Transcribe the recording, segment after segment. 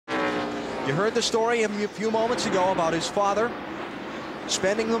You heard the story a few moments ago about his father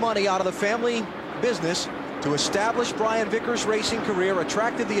spending the money out of the family business to establish Brian Vickers' racing career,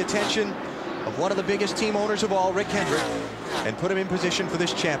 attracted the attention of one of the biggest team owners of all, Rick Hendrick, and put him in position for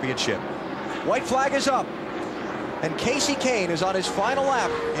this championship. White flag is up, and Kasey Kahne is on his final lap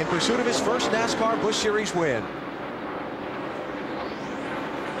in pursuit of his first NASCAR Busch Series win.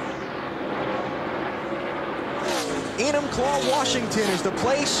 Enumclaw, Washington is the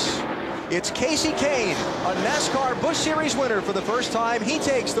place. It's Kasey Kahne, a NASCAR Busch Series winner for the first time. He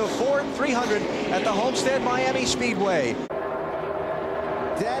takes the Ford 300 at the Homestead Miami Speedway.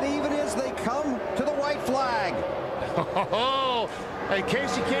 Dead even as they come to the white flag. Oh, and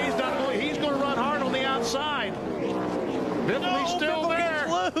Kasey Kahne's not going. He's going to run hard on the outside. Biffley's still there.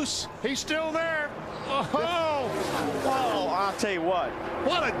 Loose. He's still there. Oh, Well, I'll tell you what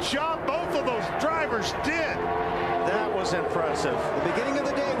a job both of those drivers did. that was impressive. The beginning of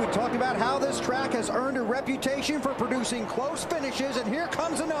the day, we talked about how this track has earned a reputation for producing close finishes, and here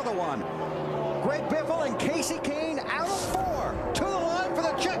comes another one. Greg Biffle and Kasey Kahne out of 4 to the line for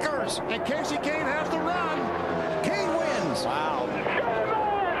the checkers. And Kasey Kahne has the run. Kahne wins. Wow.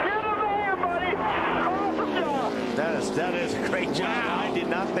 That is a great job. Wow. I did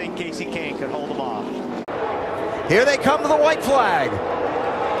not think Kasey Kahne could hold them off. Here they come to the white flag.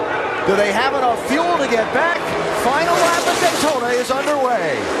 Do they have enough fuel to get back? Final lap of Daytona is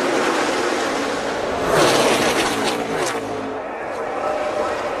underway.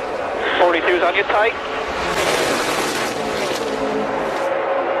 '42's on you tight.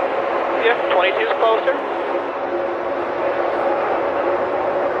 Yeah, 22's closer.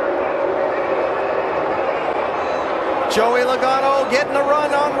 Joey Logano getting a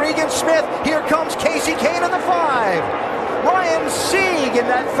run on Regan Smith. Here comes Kasey Kahne in the 5. Ryan Sieg in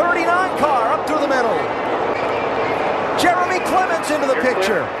that 39 car up through the middle. Jeremy Clements into the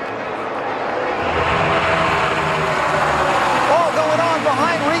picture. All going on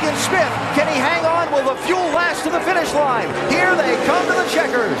behind Regan Smith. Can he hang on? Will the fuel last to the finish line? Here they come to the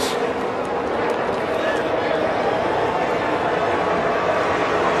checkers.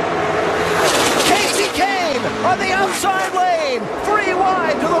 Kasey Kahne on the outside lane. 3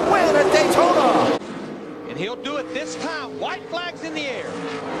 wide to the win at Daytona. And he'll do it this time. White flag's in the air.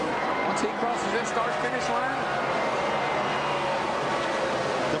 Once he crosses that start finish line.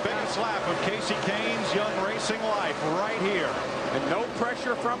 The biggest lap of Kasey Kahne's young racing life right here. And no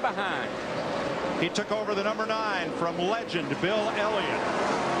pressure from behind. He took over the number 9 from legend Bill Elliott,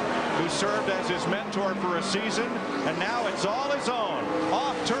 who served as his mentor for a season, and now it's all his own.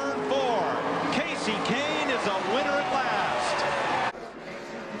 Off turn 4. Kasey Kahne is a winner at last.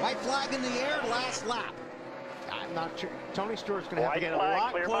 White flag in the air, last lap. I'm not sure. Tony Stewart's going to have to get a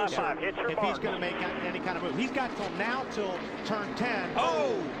lot closer if he's going to make any kind of move. He's got till now till turn 10.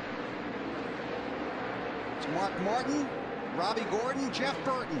 Oh! It's Mark Martin, Robbie Gordon, Jeff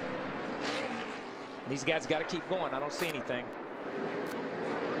Burton. These guys got to keep going. I don't see anything.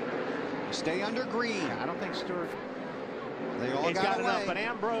 Stay under green. I don't think Stewart. They all He's got away. enough, but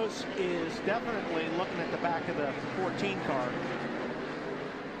Ambrose is definitely looking at the back of the 14 car.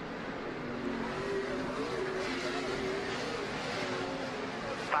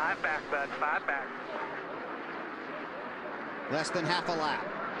 Five back, bud. 5 back. Less than half a lap.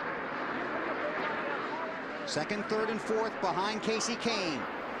 Second, third, and fourth behind Kasey Kahne.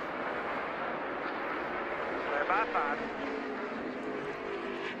 They're by 5.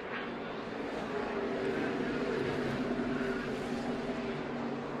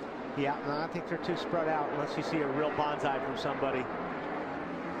 Yeah, no, I think they're too spread out unless you see a real bonsai from somebody.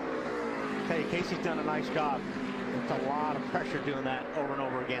 I tell you, Casey's done a nice job. It's a lot of pressure doing that over and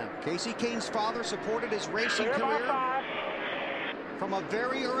over again. Kasey Kahne's father supported his racing career from a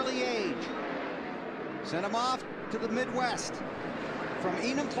very early age. Sent him off to the Midwest from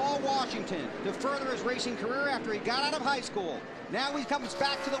Enumclaw, Washington, to further his racing career after he got out of high school. Now he comes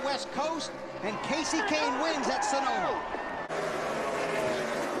back to the West Coast, and Kasey Kahne wins at Sonoma.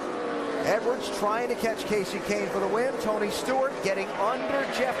 Edwards trying to catch Kasey Kahne for the win. Tony Stewart getting under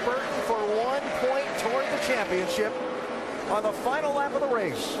Jeff Burton for 1 point toward the championship on the final lap of the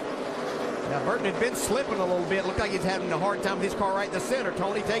race. Now, Burton had been slipping a little bit. Looked like he's having a hard time with his car right in the center.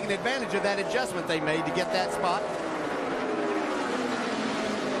 Tony taking advantage of that adjustment they made to get that spot.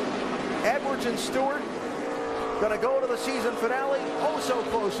 Edwards and Stewart going to go to the season finale. Oh, so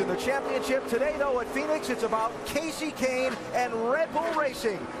close in the championship. Today, though, at Phoenix, it's about Kasey Kahne and Red Bull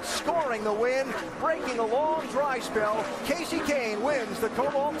Racing scoring the win, breaking a long dry spell. Kasey Kahne wins the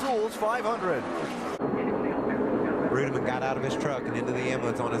Cobalt Tools 500. Rudeman got out of his truck and into the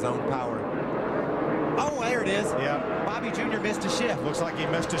ambulance on his own power. Oh, there There it is. Yeah. Bobby Jr. missed a shift. Looks like he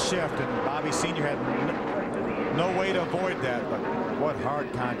missed a shift, and Bobby Sr. had no way to avoid that. But what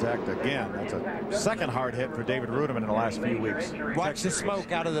hard contact again. That's a second hard hit for David Rudiman in the last few weeks. Watch the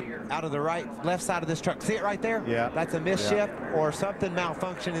smoke out of the left side of this truck. See it right there? Yeah. That's a missed shift or something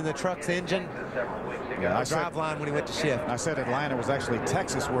malfunctioned in the truck's engine. Yeah, drive line when he went to shift. I said Atlanta was actually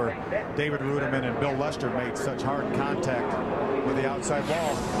Texas, where David Rudiman and Bill Lester made such hard contact with the outside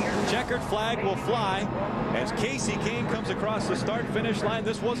wall. Checkered flag will fly as Casey Kane comes across the start-finish line.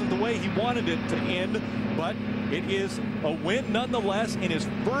 This wasn't the way he wanted it to end, but it is a win nonetheless in his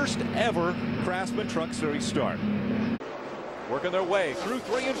first ever Craftsman Truck Series start. Working their way through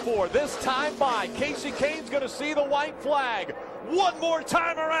 3 and 4. This time by Casey Kane's going to see the white flag. One more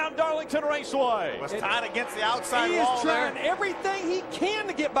time around Darlington Raceway. Was tied against the outside he wall is trying everything he can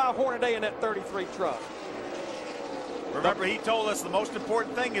to get by Hornaday in that 33 truck. Remember, he told us the most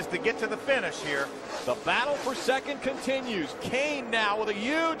important thing is to get to the finish here. The battle for second continues. Kane now with a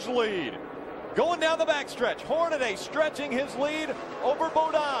huge lead. Going down the backstretch. Hornaday stretching his lead over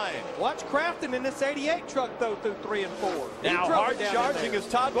Bodine. Watch Crafton in this 88 truck, though, through 3 and 4. Now hard charging is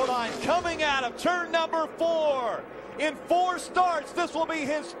Todd Bodine coming out of turn number 4. In 4 starts, this will be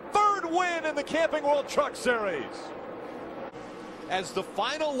his 3rd win in the Camping World Truck Series. As the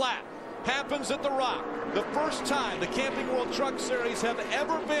final lap happens at the Rock, the first time the Camping World Truck Series have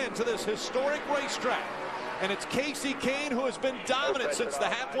ever been to this historic racetrack. And it's Casey Kane who has been dominant since the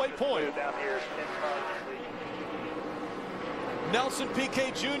halfway point. Nelson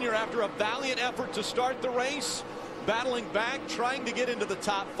Piquet Jr., after a valiant effort to start the race, battling back, trying to get into the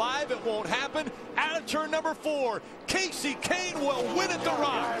top 5. It won't happen. Out of turn number 4, Casey Kane will win at the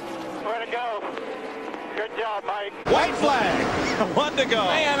Rock. Way to go. Good job, Mike. White flag. 1 to go.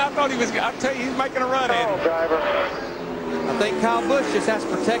 Man, I thought he was, I'll tell you, he's making a run at it. Driver. I think Kyle Busch just has to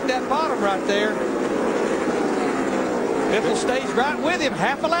protect that bottom right there. Biffle stays right with him.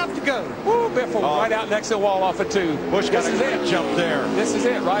 Half a lap to go. Woo, Biffle right out next to the wall off of 2. Busch got a great jump there. This is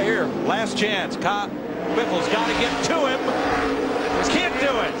it right here. Last chance. Biffle's got to get to him. Can't do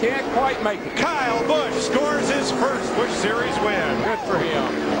it. Can't quite make it. Kyle Busch scores his first Busch Series win. Good for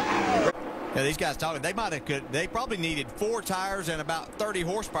him. Yeah, these guys talking. They probably needed 4 tires and about 30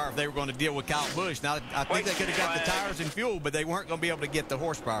 horsepower if they were going to deal with Kyle Busch. Now I think they could have got the tires and fuel, but they weren't going to be able to get the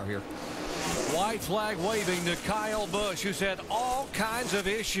horsepower here. White flag waving to Kyle Busch, who's had all kinds of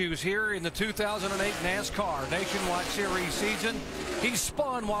issues here in the 2008 NASCAR Nationwide Series season. He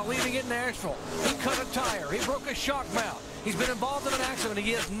spun while leaving at Nashville. He cut a tire. He broke a shock mount. He's been involved in an accident.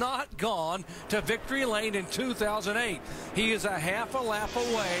 He has not gone to victory lane in 2008. He is a half a lap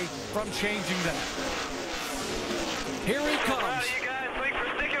away from changing that. Here he comes. Well, you guys, thanks for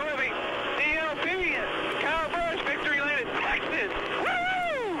sticking with me. DLP, Kyle Busch, victory lane in Texas. Woo!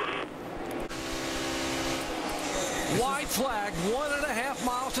 White flag, 1.5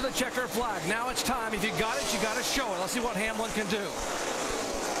 miles to the checker flag. Now it's time. If you got it, you got to show it. Let's see what Hamlin can do.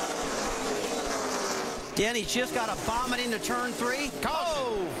 Denny just got a vomit into turn 3.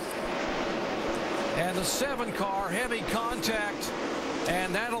 Oh! And the 7 car, heavy contact,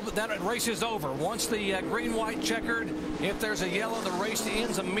 and that race is over. Once the green-white checkered, if there's a yellow, the race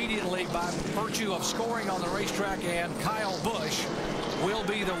ends immediately by virtue of scoring on the racetrack, and Kyle Busch will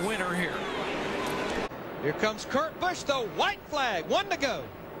be the winner here. Here comes Kurt Busch, though. White flag. 1 to go.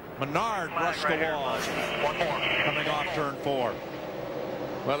 Menard brushed the wall. One more. Coming off turn 4.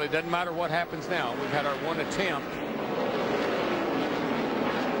 Well, it doesn't matter what happens now. We've had our 1 attempt.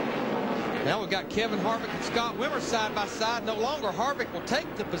 Now we've got Kevin Harvick and Scott Wimmer side by side. No longer Harvick will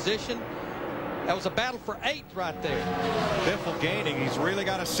take the position. That was a battle for 8th right there. Biffle gaining. He's really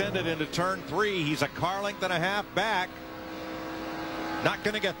got to send it into turn 3. He's a car length and a half back. Not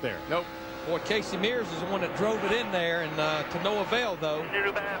going to get there. Nope. Boy, Casey Mears is the one that drove it in there, and to no avail, though.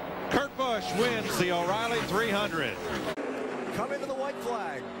 Kurt Busch wins the O'Reilly 300. Come into the white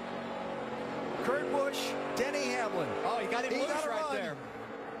flag. Kurt Busch, Denny Hamlin. Oh, he got him loose right there.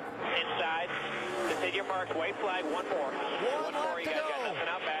 Inside. Continue marks. White flag. 1 more. 1 more. You lap guys to got go. nothing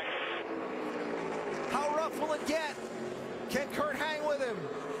out back. How rough will it get? Can Kurt hang with him?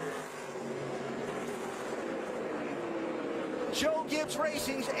 Joe Gibbs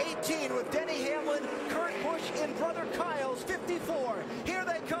Racing's 18 with Denny Hamlin, Kurt Busch in brother Kyle's 54. Here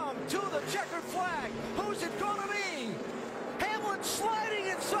they come to the checkered flag. Who's it going to be? Hamlin sliding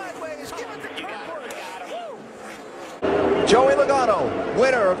it sideways. Give it to Kurt Busch. Joey Logano,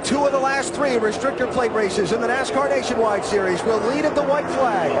 winner of 2 of the last 3 restrictor plate races in the NASCAR Nationwide Series, will lead at the white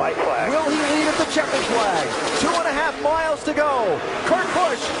flag. White flag. Will he lead at the checkered flag? 2.5 miles to go. Kurt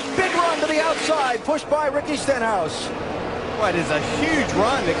Busch, big run to the outside, pushed by Ricky Stenhouse. What is a huge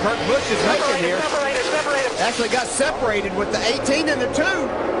run that Kurt Busch is making here. Number 8 is Actually got separated with the 18 and the 2.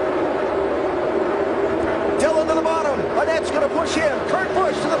 Dillon to the bottom. Annette's going to push him. Kurt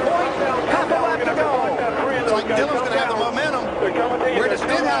Busch to the point. Half a lap to go. It's like Dillon's going to have the momentum. Where does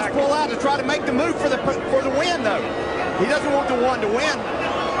Stenhouse pull out to try to make the move for the win, though? He doesn't want the 1 to win.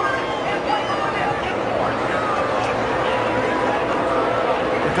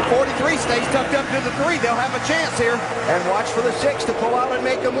 If the 43 stays tucked up to the 3, they'll have a chance here. And watch for the 6 to pull out and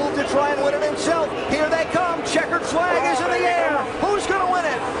make a move to try and win it himself. Here they come. Checkered flag is in the air. Who's going to win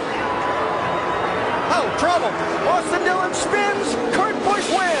it? Oh, trouble. Austin Dillon spins. Kurt Busch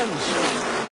wins.